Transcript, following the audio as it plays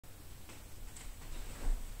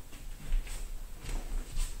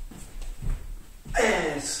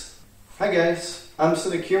Hi guys, I'm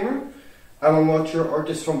Cedric Humor. I'm a martial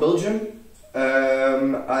artist from Belgium.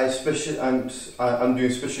 I'm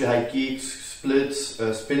doing specially high kicks, splits,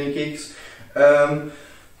 spinning kicks.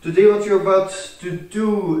 Today what you're about to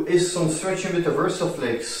do is some stretching with the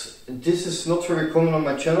Versaflex. This is not very common on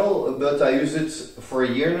my channel, but I use it for a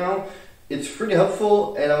year now. It's pretty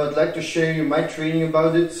helpful and I would like to share you my training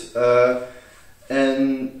about it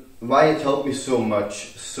and why it helped me so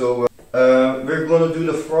much. So we're gonna do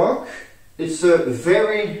the frog. It's a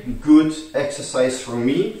very good exercise for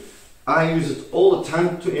me. I use it all the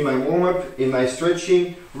time in my warm-up, in my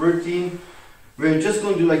stretching routine. We're just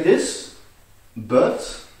going to do like this,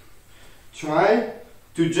 but try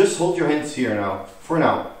to just hold your hands here now, for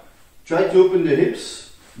now. Try to open the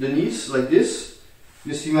hips, the knees, like this.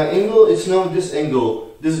 You see my angle? It's now this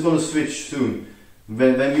angle. This is going to switch soon.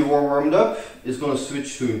 When we warmed up, it's going to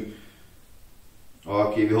switch soon.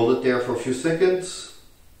 Okay, we hold it there for a few seconds.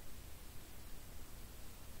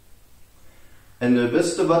 And the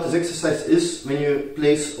best about this exercise is when you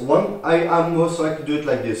place one, I'm most likely to do it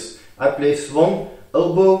like this. I place one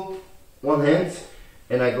elbow, one hand,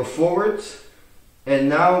 and I go forward. And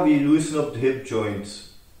now we loosen up the hip joint.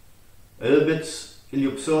 A little bit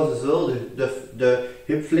iliopsoas as well, the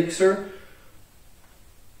hip flexor.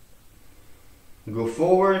 Go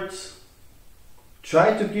forward.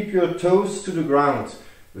 Try to keep your toes to the ground.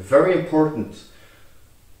 Very important.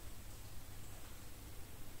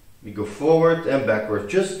 We go forward and backward.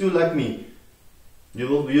 Just do like me. You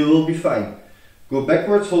will be fine. Go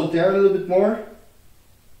backwards, hold it there a little bit more.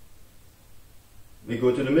 We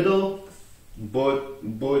go to the middle. Both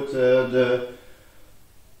the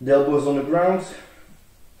elbows on the ground.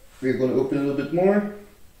 We're going to open a little bit more.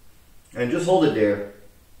 And just hold it there.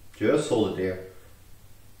 Just hold it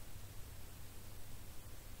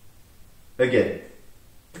there. Again.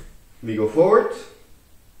 We go forward.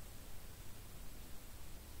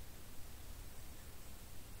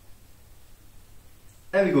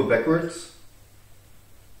 And we go backwards.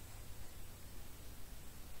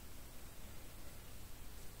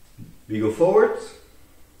 We go forward.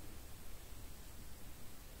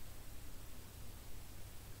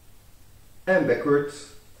 And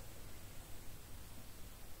backwards.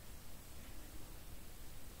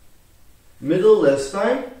 Middle last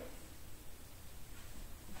time.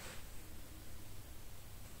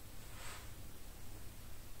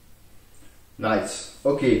 Nice.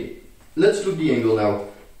 Okay. Let's look the angle now.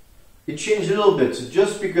 It changed a little bit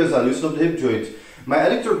just because I loosened up the hip joint. My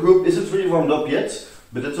adductor group isn't really warmed up yet,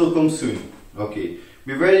 but that will come soon. Okay,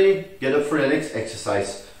 we're ready. Get up for the next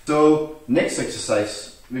exercise. So next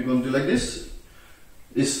exercise we're going to do like this.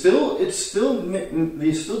 We're still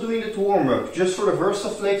doing it to warm up. Just for the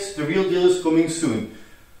Versaflex, the real deal is coming soon.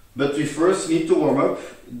 But we first need to warm up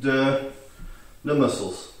the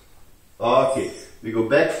muscles. Okay, we go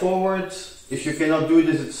back forward. If you cannot do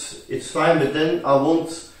this, it's fine, but then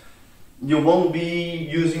you won't be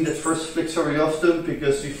using that Versaflex very often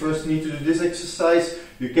because you first need to do this exercise.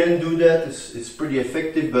 You can do that, it's pretty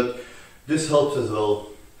effective, but this helps as well.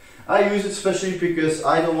 I use it especially because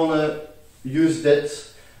I don't want to use that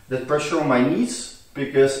pressure on my knees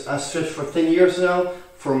because I stretched for 10 years now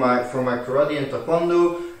for my karate and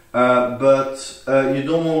taekwondo. But you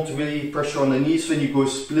don't want really pressure on the knees when you go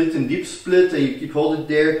split and deep split and you keep holding it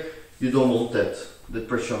there. You don't want that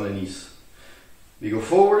pressure on the knees. We go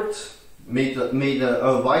forward, made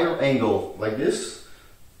a wider angle like this.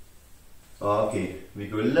 Okay, we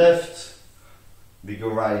go left, we go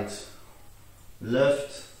right,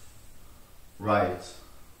 left, right,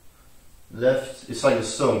 left. It's like a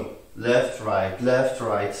song. Left, right, left,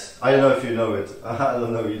 right. I don't know if you know it. I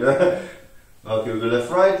don't know either. Okay, we go left,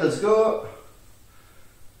 right. Let's go.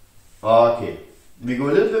 Okay, we go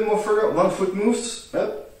a little bit more further. One foot moves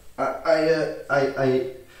up. I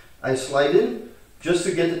slide in just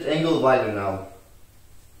to get that angle wider now.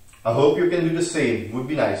 I hope you can do the same, would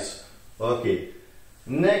be nice. Okay,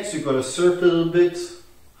 next you're gonna circle a little bit.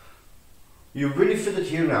 You really fit it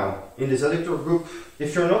here now in this adductor group.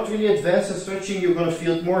 If you're not really advanced in stretching, you're gonna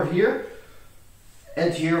feel it more here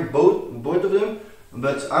and here, both of them.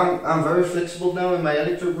 But I'm very flexible now in my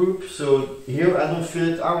adductor group, so here I don't feel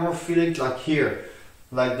it. I more feel it like here,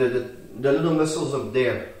 like the little muscles up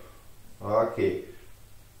there. Okay,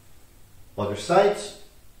 other side,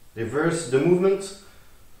 reverse the movement,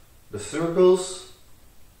 the circles.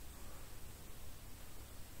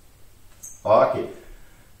 Okay,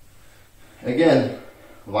 again,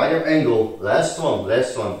 wider angle, last one.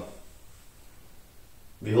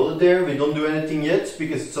 We hold it there, we don't do anything yet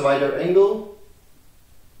because it's a wider angle.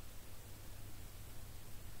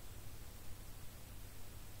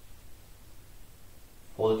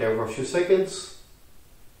 Hold it it there for a few seconds.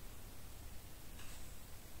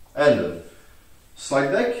 And then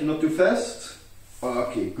slide back, not too fast.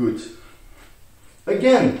 Okay, good.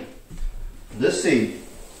 Again, the same.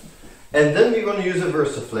 And then we're going to use a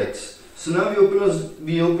Versaflex. So now we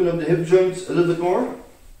open up the hip joints a little bit more.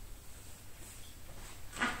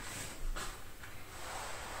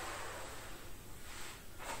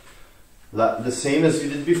 The same as we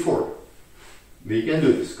did before. We can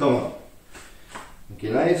do this, come on. Okay,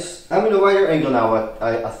 nice. I'm in a wider angle now,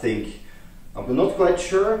 I think. I'm not quite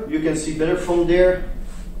sure, you can see better from there.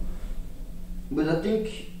 But I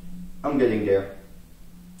think I'm getting there.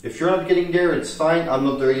 If you're not getting there, it's fine, I'm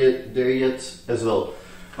not there yet as well.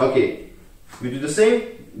 Okay, we do the same,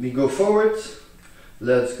 we go forward.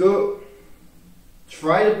 Let's go.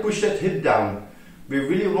 Try to push that hip down. We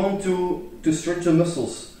really want to stretch the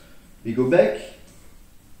muscles. We go back.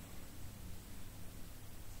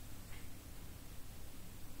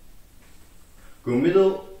 Go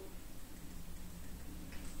middle.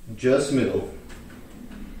 Just middle.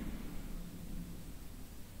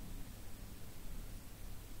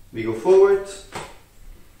 We go forward.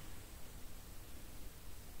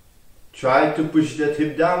 Try to push that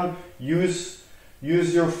hip down. Use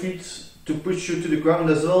your feet to push you to the ground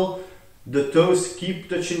as well. The toes keep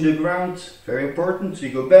touching the ground, very important. We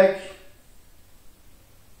go back.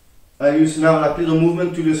 I use now that little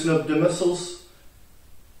movement to loosen up the muscles.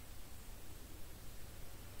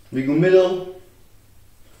 We go middle.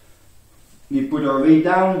 We put our weight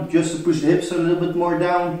down just to push the hips a little bit more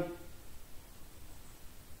down.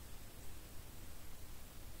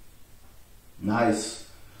 Nice.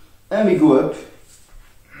 And we go up.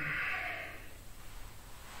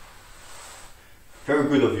 Very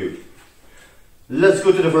good of you. Let's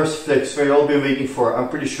go to the Versaflex where you've all been waiting for, I'm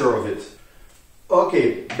pretty sure of it.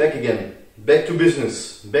 Okay, back again. Back to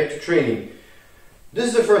business, back to training.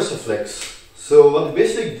 This is the Versaflex. So what it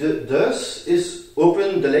basically does is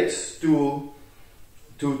open the legs to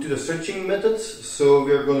the stretching methods. So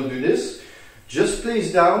we're going to do this. Just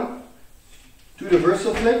place down to the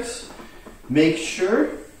Versaflex. Make sure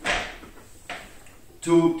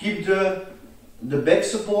to keep the back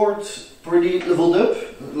support pretty leveled up,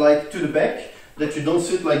 like to the back. That you don't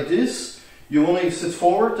sit like this, you want to sit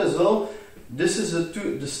forward as well. This is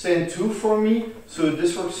the stand 2 for me, so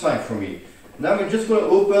this works fine for me. Now we're just going to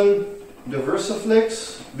open the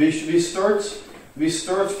Versaflex. We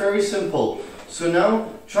start very simple. So now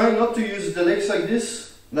try not to use the legs like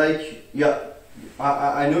this, like, yeah,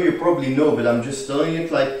 I know you probably know, but I'm just telling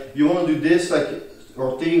it, like you want to do this, like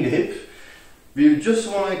rotating the hip. We just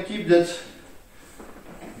want to keep that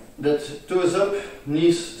toes up,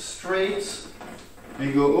 knees straight.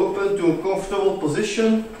 We go open to a comfortable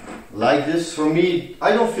position, like this. For me,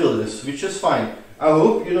 I don't feel this, which is fine. I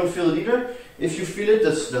hope you don't feel it either. If you feel it,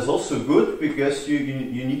 that's also good, because you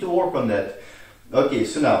need to work on that. Okay,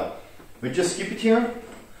 so now, we just keep it here.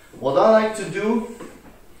 What I like to do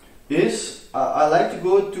is, I like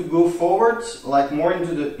to go forward, like more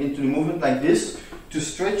into the movement like this, to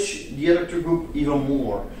stretch the adductor group even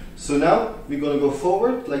more. So now, we're going to go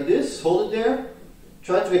forward like this, hold it there,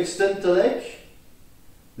 try to extend the leg.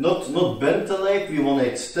 Not bend the leg, we want to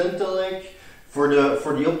extend the leg for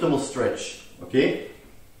the optimal stretch. Okay?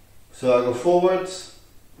 So I go forward,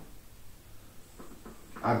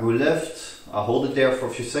 I go left, I hold it there for a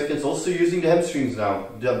few seconds, also using the hamstrings now,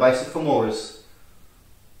 the bicep femoris.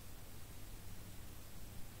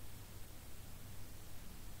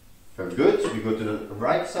 Very good. We go to the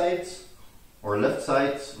right side or left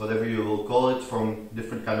side, whatever you will call it, from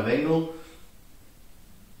different kind of angle.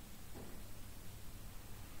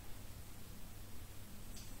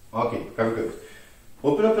 Okay, very good.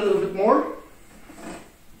 Open up a little bit more.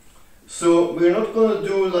 So we're not going to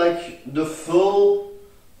do like the full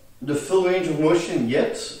range of motion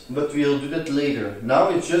yet, but we'll do that later. Now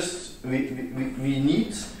it's just we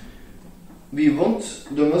want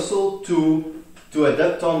the muscle to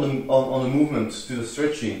adapt on the movement, to the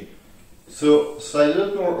stretching. So slide a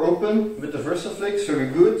little more open with the Versaflex, very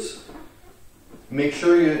good. Make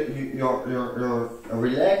sure you're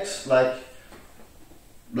relaxed, like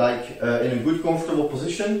in a good comfortable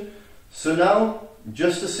position. So now,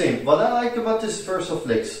 just the same. What I like about this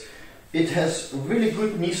Versaflex, it has really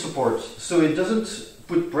good knee support, so it doesn't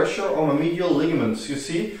put pressure on my medial ligaments, you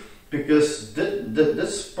see, because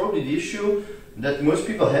that's probably the issue that most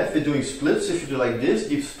people have with doing splits. If you do like this,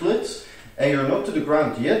 deep splits, and you're not to the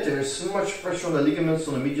ground yet, there is so much pressure on the ligaments,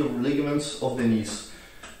 on the medial ligaments of the knees.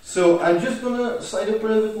 So I'm just gonna slide up a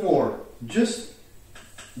little bit more, just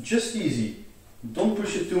easy. Don't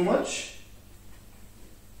push it too much.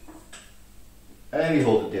 And we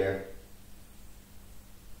hold it there.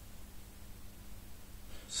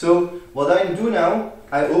 So what I do now,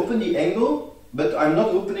 I open the angle, but I'm not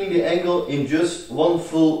opening the angle in just one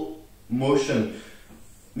full motion.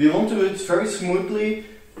 We want to do it very smoothly.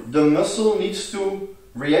 The muscle needs to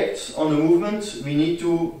react on the movement. We need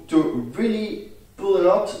to really pull it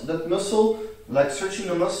out, that muscle, like stretching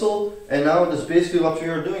the muscle, and now that's basically what we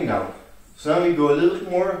are doing now. So now we go a little bit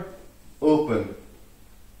more open.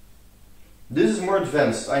 This is more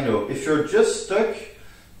advanced, I know. If you're just stuck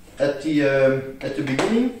at the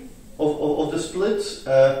beginning of the split,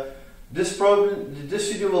 this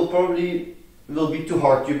video will be too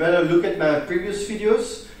hard. You better look at my previous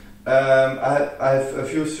videos. I have a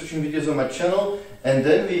few stretching videos on my channel, and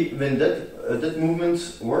then when that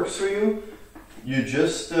movement works for you, you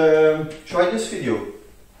just try this video.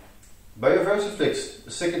 Buy a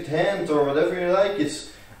Versaflex second hand or whatever you like.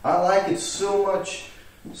 I like it so much,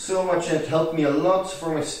 and it helped me a lot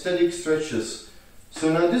for my static stretches. So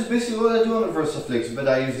now this is basically what I do on the Versaflex, but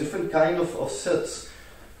I use different kind of sets.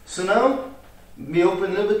 So now we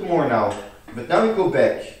open a little bit more now, but now we go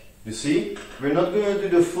back. You see, we're not going to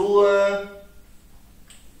do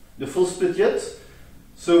the full split yet.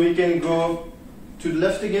 So we can go to the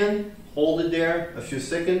left again, hold it there a few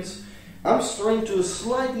seconds. I'm starting to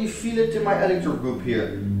slightly feel it in my adductor group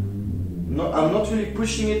here. No, I'm not really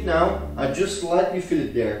pushing it now, I just slightly feel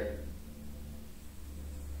it there.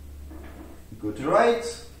 Go to the right.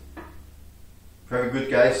 Very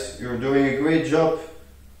good, guys, you're doing a great job.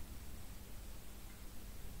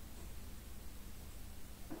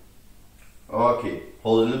 Okay,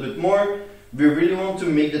 hold a little bit more. We really want to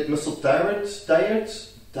make that muscle tired,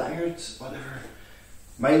 whatever.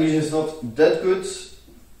 My English is not that good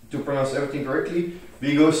to pronounce everything correctly.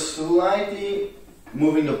 We go slightly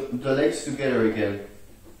moving the legs together again.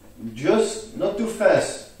 Just not too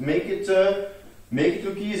fast. Make it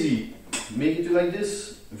look easy. Make it like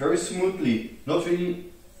this, very smoothly. Not really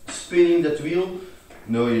spinning that wheel.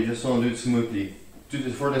 No, you just want to do it smoothly.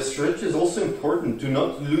 For the stretch is also important to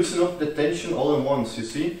not loosen up the tension all at once, you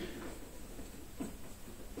see?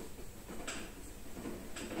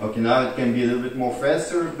 Okay, now it can be a little bit more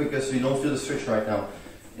faster because we don't feel the stretch right now.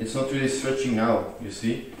 It's not really stretching now, you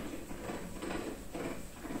see?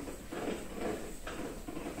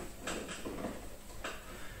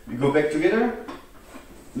 We go back together,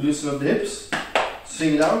 loosen up the hips,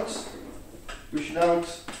 swing it out, push it out,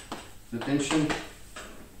 the tension.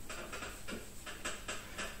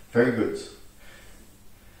 Very good.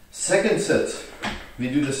 Second set, we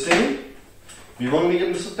do the same. We want to make the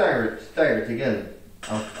muscle tired again.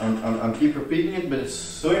 I'm keep repeating it, but it's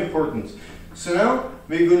so important. So now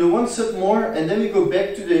we go do one set more, and then we go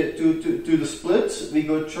back to the split. We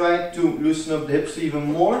go try to loosen up the hips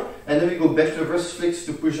even more, and then we go back to the Versaflex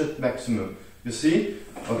to push at maximum. You see?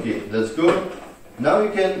 Okay, let's go. Now you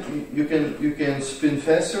can spin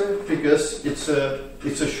faster because it's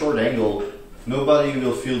a short angle. Nobody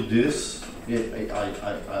will feel this. Yeah,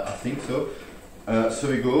 I think so. So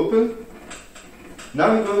we go open.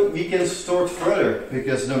 Now we can start further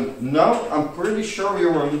because now I'm pretty sure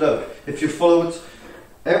we're warmed up. If you followed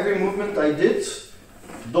every movement I did,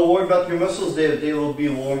 don't worry about your muscles, they will be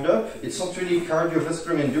warmed up. It's not really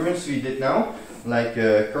cardiovascular endurance we did now, like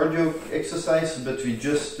cardio exercise, but we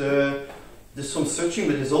just did some stretching,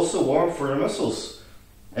 but it's also warm for the muscles.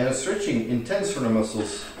 And a stretching, intense for the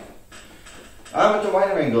muscles. I'm at the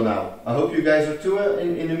wider angle now. I hope you guys are too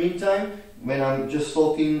in the meantime, when I'm just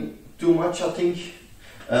talking too much, I think.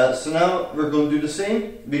 So now we're going to do the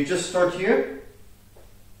same. We just start here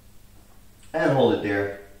and hold it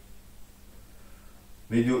there.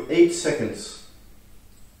 We do 8 seconds.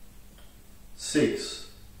 6,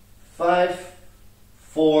 5,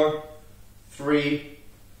 4, 3,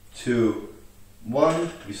 2, 1.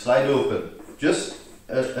 We slide open. Just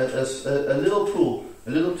a little pull, a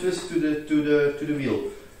little twist to the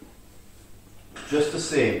wheel. Just the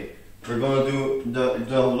same. We're going to do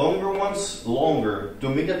the longer ones longer to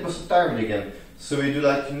make that muscle tired again. So we do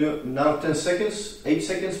like now 10 seconds, 8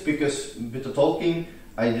 seconds, because with the talking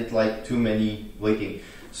I did like too many waiting.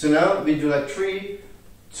 So now we do like 3,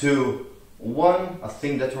 2, 1. I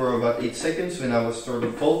think that were about 8 seconds when I was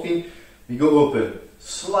starting talking. We go open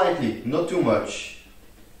slightly, not too much.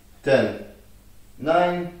 10,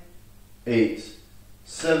 9, 8,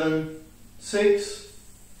 7, 6,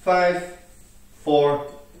 5, 4,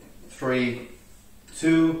 3,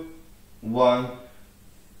 2, 1.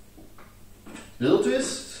 Little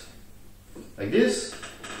twist, like this.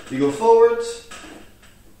 We go forward,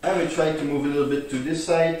 and we try to move a little bit to this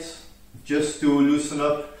side, just to loosen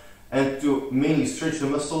up and to mainly stretch the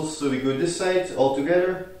muscles. So we go this side all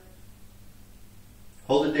together.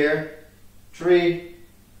 Hold it there. 3,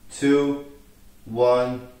 2,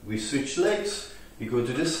 1. we switch legs, we go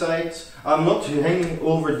to this side. I'm not hanging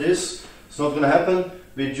over this, it's not going to happen.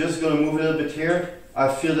 We're just going to move a little bit here.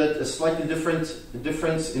 I feel that a slightly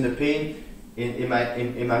difference in the pain in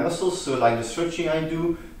my muscles, so like the stretching I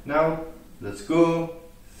do now. Let's go.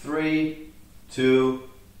 3, 2,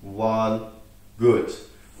 1, good.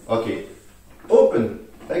 Okay, open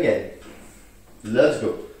again. Let's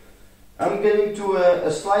go. I'm getting to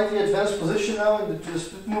a slightly advanced position now to the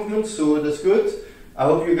split movement, so that's good. I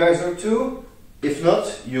hope you guys are too. If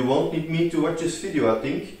not, you won't need me to watch this video, I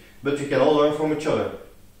think, but you can all learn from each other.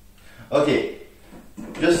 Okay,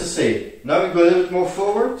 just to say, now we go a little bit more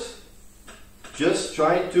forward. Just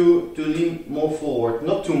try to lean more forward,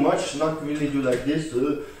 not too much, not really do like this,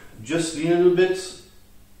 just lean a little bit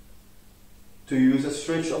to use a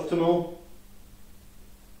stretch optimal.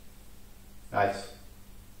 Nice.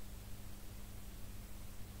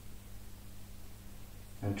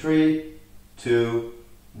 And 3, 2,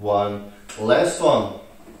 1. Last one.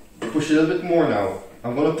 Push a little bit more now.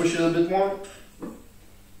 I'm gonna push a little bit more.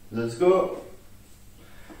 Let's go.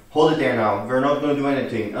 Hold it there now. We're not gonna do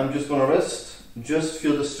anything. I'm just gonna rest. Just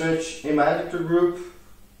feel the stretch in my adductor group.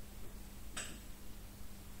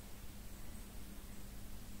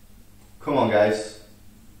 Come on, guys.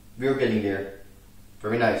 We're getting there.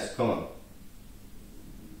 Very nice. Come on.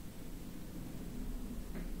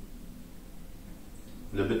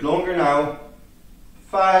 A little bit longer now.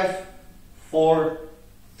 5, 4,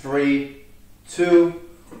 3, 2,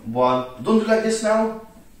 1. Don't do like this now.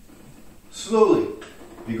 Slowly.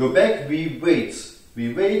 We go back, we wait.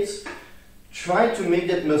 We wait. Try to make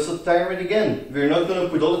that muscle tired again. We're not going to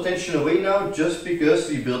put all the tension away now just because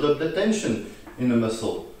we build up the tension in the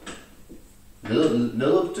muscle.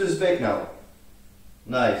 Little twist back now.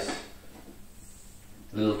 Nice.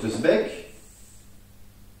 Little twist back.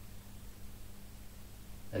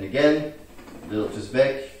 And again, little twist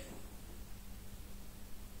back.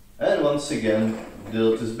 And once again,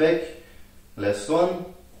 little twist back. Last one.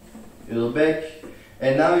 Little back.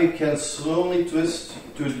 And now you can slowly twist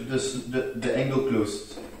to the angle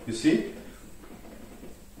closed. You see?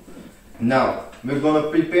 Now we're gonna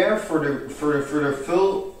prepare for the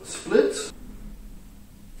full split.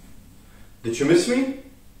 Did you miss me?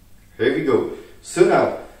 Here we go. So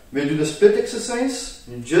now we'll do the split exercise,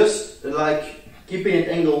 just like keeping it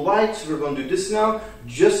angle wide. We're gonna do this now,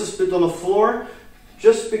 just a split on the floor,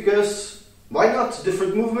 just because why not?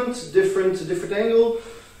 Different movement, different angle.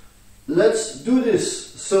 Let's do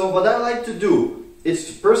this. So what I like to do,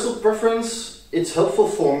 it's personal preference, it's helpful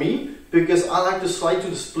for me because I like to slide to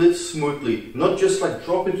the split smoothly, not just like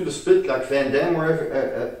drop into the split like Van Damme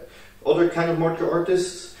or other kind of martial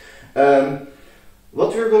artists.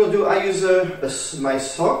 What we're going to do, I use my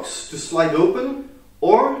socks to slide open,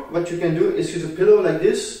 or what you can do is use a pillow like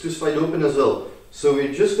this to slide open as well. So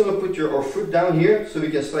we're just going to put our foot down here so we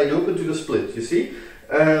can slide open to the split, you see?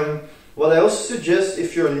 What I also suggest,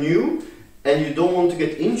 if you're new and you don't want to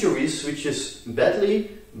get injuries, which is badly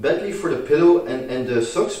for the pillow and the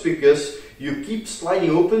socks, because you keep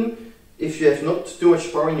sliding open if you have not too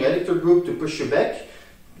much power in your adductor group to push you back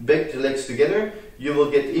the legs together, you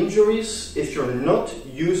will get injuries if you're not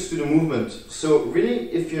used to the movement. So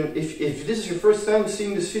really, if this is your first time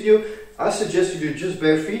seeing this video, I suggest you do just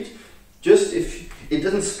bare feet. Just if it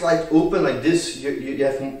doesn't slide open like this,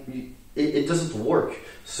 it doesn't work.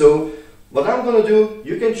 So what I'm gonna do,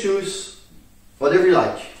 you can choose whatever you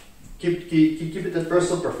like. Keep it at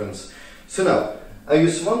personal preference. So now I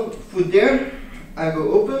use one foot there, I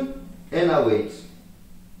go open and I wait.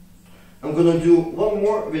 I'm gonna do one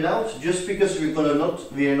more without, just because we are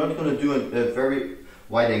not gonna do a very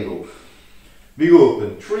wide angle. We go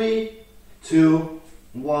open. 3, 2,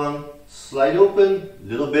 1. Slide open,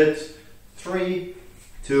 little bit. 3,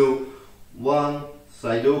 2, 1.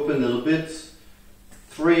 Slide open, little bit.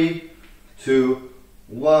 3, 2,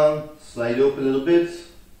 1. Slide open a little bit.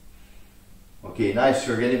 Okay, nice.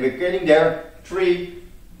 We're getting there. 3,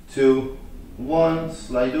 2, 1.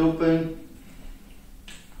 Slide open.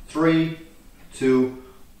 3, 2,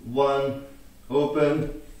 1.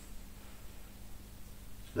 Open.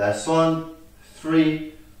 Last one.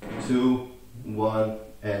 3, 2, 1,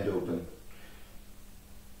 and open.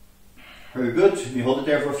 Very good. We hold it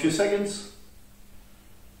there for a few seconds.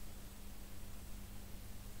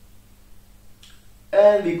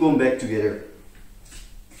 And we come back together.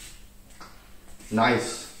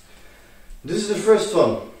 Nice. This is the first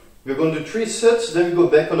one. We're going to do 3 sets, then we go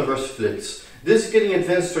back on the Versaflex. This is getting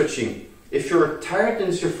advanced stretching. If you're tired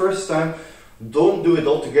and it's your first time, don't do it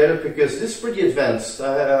all together because this is pretty advanced,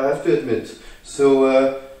 I have to admit.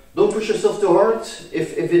 So don't push yourself too hard.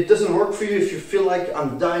 If it doesn't work for you, if you feel like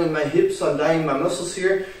I'm dying my hips, I'm dying my muscles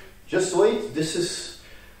here, just wait. This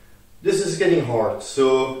is getting hard.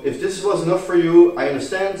 So if this was enough for you, I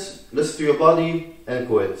understand. Listen to your body and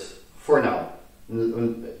quit for now.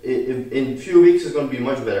 In a few weeks it's going to be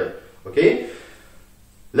much better. Okay?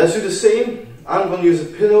 Let's do the same. I'm going to use a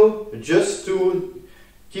pillow just to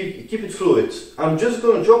keep it fluid. I'm just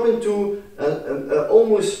going to drop into a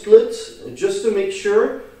almost split just to make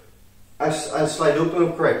sure I slide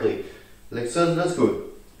open correctly. Let's go.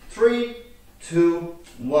 3, 2,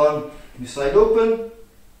 1. You slide open.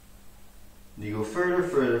 You go further,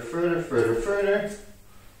 further, further, further, further.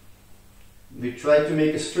 We try to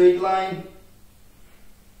make a straight line.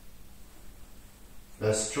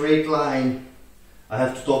 A straight line. I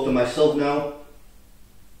have to talk to myself now.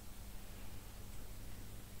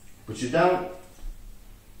 Push it down.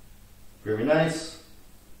 Very nice.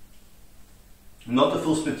 Not a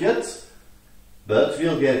full split yet, but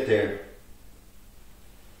we'll get there.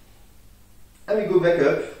 And we go back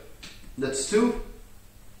up. That's 2.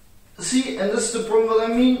 See, and that's the problem what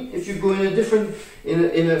I mean. If you go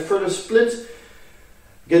in a further split,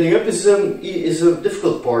 getting up is a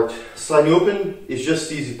difficult part. Sliding open is just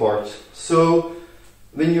the easy part. So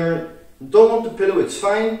when you don't want the pillow, it's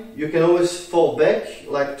fine. You can always fall back,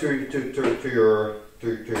 like to your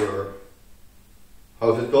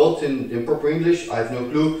how's it called in proper English? I have no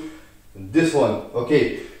clue. This one.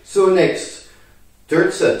 Okay. So next,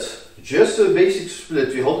 third set, just a basic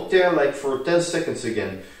split. We hold it there like for 10 seconds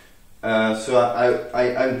again. So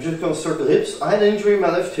I'm just gonna circle hips. I had an injury in my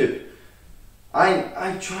left hip.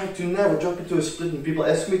 I try to never drop into a split when people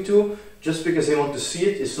ask me to, just because they want to see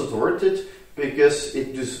it. It's not worth it, because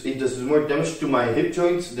it does more damage to my hip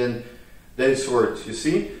joints than it's worth, you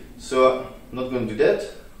see? So I'm not gonna do that.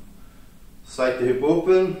 Slide the hip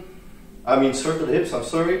open. I mean circle the hips, I'm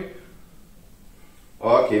sorry.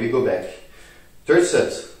 Okay, we go back. Third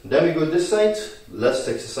set. Then we go this side. Last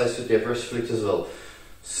exercise with the Versaflex as well.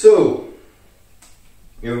 So,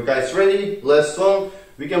 you guys ready? Last one.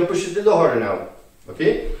 We can push it a little harder now.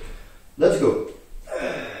 Okay? Let's go.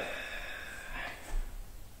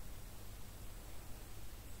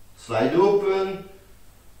 Slide open.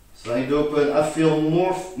 Slide open. I feel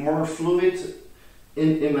more fluid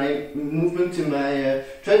in my movement.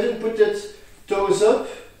 Try to put that toes up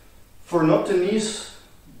for not the knees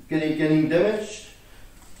getting damaged.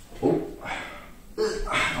 Oh,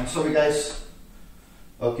 I'm sorry, guys.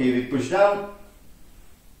 Okay, we push down.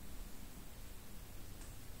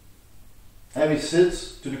 And we sit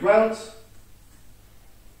to the ground.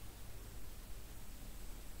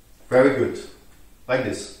 Very good. Like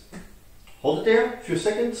this. Hold it there a few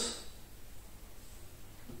seconds.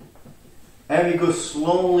 And we go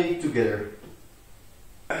slowly together.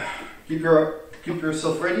 Keep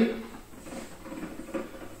yourself ready.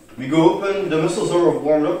 We go open. The muscles are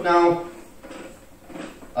warmed up now.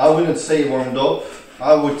 I wouldn't say warmed up.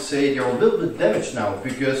 I would say they're a little bit damaged now,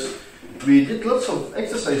 because we did lots of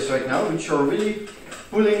exercises right now which are really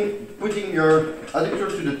putting your adductor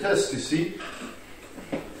to the test, you see.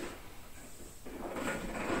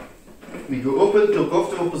 We go open to a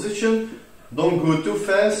comfortable position. Don't go too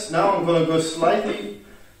fast. Now I'm gonna go slightly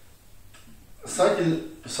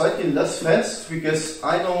less fast, because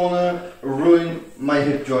I don't wanna ruin my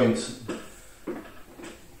hip joint.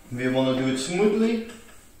 We wanna do it smoothly.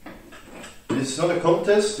 It's not a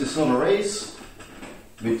contest, it's not a race.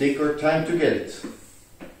 We take our time to get it.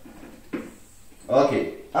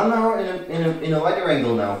 Okay, I'm now in a wider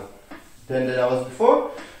angle now than I was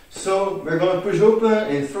before. So we're gonna push open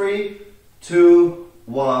in 3, 2,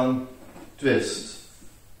 1, twist.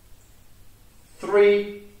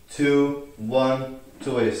 3, 2, 1,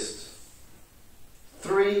 twist.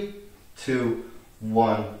 3, 2,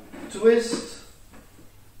 1, twist.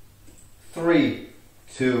 3,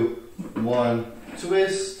 2, 1,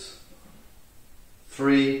 twist.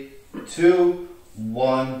 3, 2,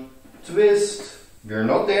 1, twist. We're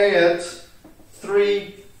not there yet.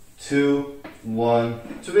 3, 2, 1,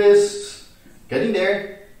 twist. Getting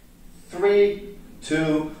there. 3,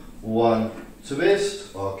 2, 1,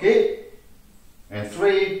 twist. Okay. And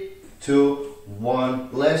 3, 2, 1,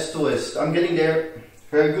 last twist. I'm getting there.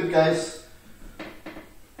 Very good, guys.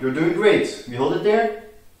 You're doing great. We hold it there.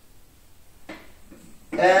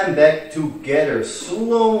 And back together,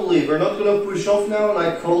 slowly. We're not going to push off now,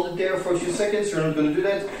 like hold it there for a few seconds. We're not going to do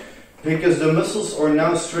that, because the muscles are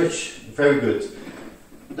now stretched. Very good.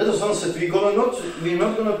 That is one set. We're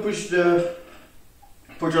not going to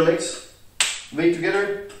put your legs way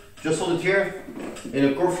together. Just hold it here in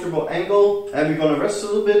a comfortable angle, and we're going to rest a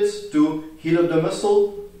little bit to heal up the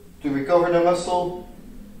muscle, to recover the muscle.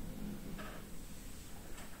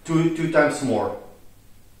 two times more.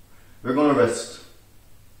 We're gonna rest.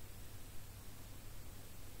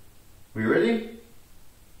 We ready?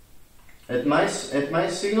 At my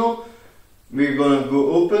signal, we're gonna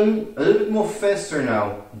go open a little bit more faster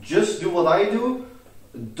now. Just do what I do.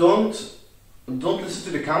 Don't listen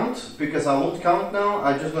to the count, because I won't count now.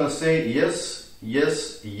 I'm just gonna say yes,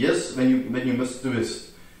 yes, yes when you must twist.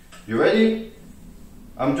 You ready?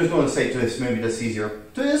 I'm just gonna say twist, maybe that's easier.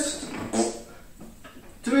 Twist,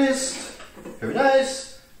 twist, very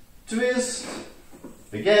nice, twist,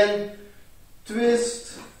 again,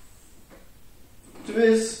 twist,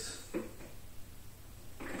 twist,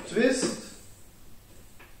 twist,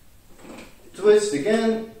 twist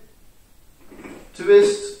again,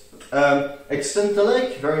 twist, extend the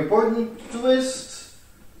leg, very important, twist,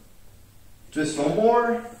 twist one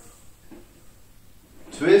more,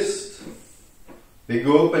 twist, we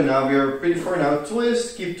go open now, we are pretty far now,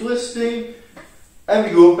 twist, keep twisting, and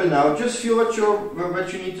we go open now, just feel what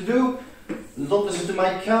you need to do, don't listen to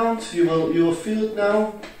my count, you will feel it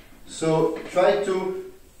now, so try to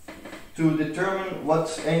determine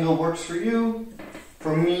what angle works for you.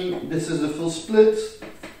 For me, this is the full split.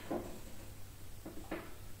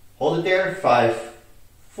 Hold it there, 5,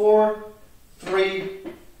 4, 3,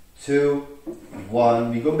 2,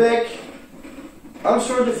 1. We go back. I'm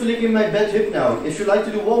sort of feeling in my bad hip now. If you like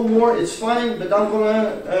to do one more, it's fine, but I'm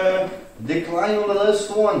gonna decline on the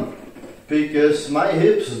last one, because my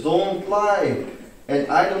hips don't lie, and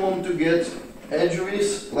I don't want to get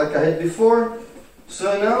injuries like I had before.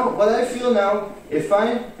 So now, what I feel now,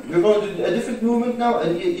 we're going to do a different movement now,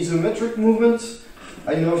 an isometric movement.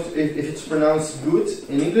 I don't know if it's pronounced good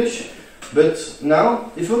in English, but now,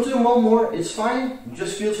 if you want to do one more, it's fine.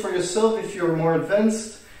 Just feel for yourself if you're more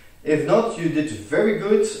advanced. If not, you did very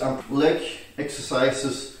good. Leg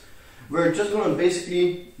exercises. We're just going to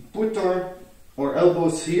basically put our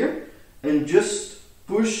elbows here and just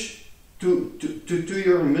push to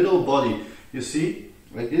your middle body. You see,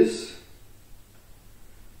 like this.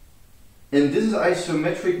 And this is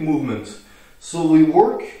isometric movement. So we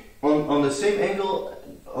work on the same angle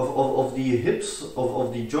of the hips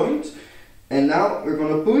of the joint, and now we're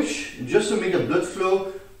going to push just to make the blood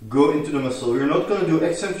flow go into the muscle. We're not going to do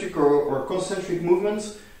eccentric or concentric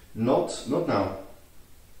movements, not now.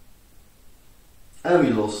 And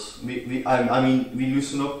we lost. I mean we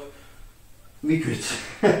loosen up. We quit.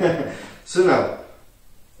 So now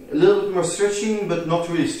a little bit more stretching, but not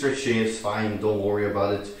really stretching. It's fine. Don't worry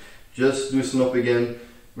about it. Just loosen up again.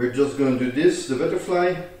 We're just going to do this, the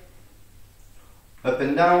butterfly, up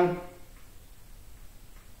and down.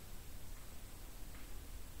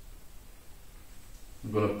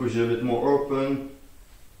 I'm going to push it a bit more open,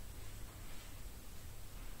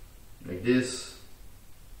 like this.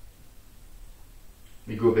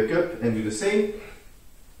 We go back up and do the same.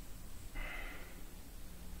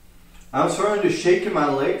 I'm starting to shake my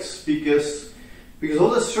legs because all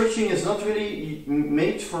the stretching is not really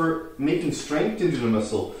made for making strength into the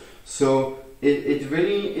muscle. So it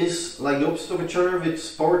really is like the opposite of each other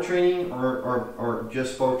with power training or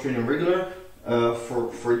just power training regular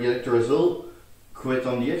for the editor as well. Quit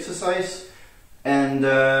on the exercise. And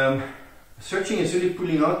stretching is really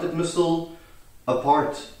pulling out that muscle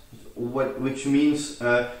apart, which means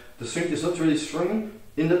the strength is not really strong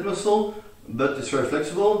in that muscle, but it's very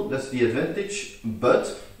flexible. That's the advantage.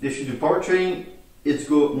 But if you do power training, it's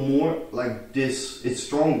go more like this. It's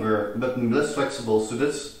stronger but less flexible. So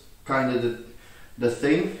that's kind of the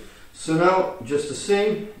thing. So now just the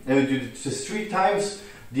same, and we do this 3 times.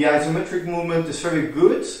 The isometric movement is very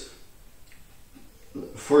good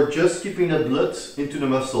for just keeping the blood into the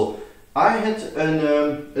muscle. I had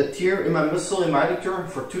a tear in my muscle in my adductor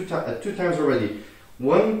for two times already.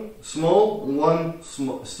 One small, one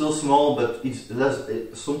still small, but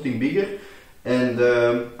it's something bigger. And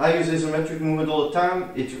I use isometric movement all the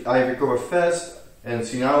time. I recover fast, and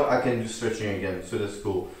see now I can do stretching again, so that's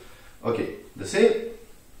cool. Okay, the same.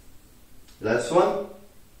 Last one.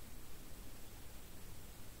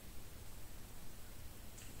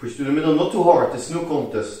 Push to the middle, not too hard, it's no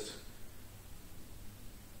contest.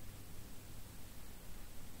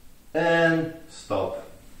 And stop.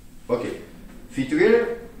 Okay, feet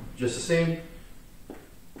together, just the same.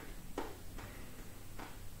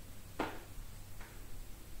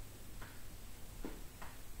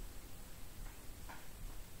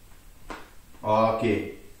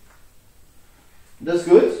 Okay, that's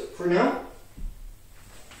good for now.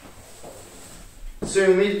 So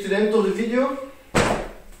we made it to the end of the video.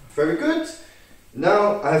 Very good.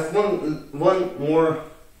 Now I have one more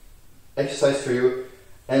exercise for you,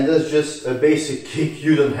 and that's just a basic kick.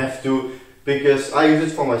 You don't have to, because I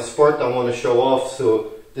use it for my sport. I want to show off,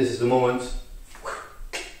 so this is the moment.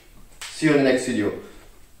 See you in the next video.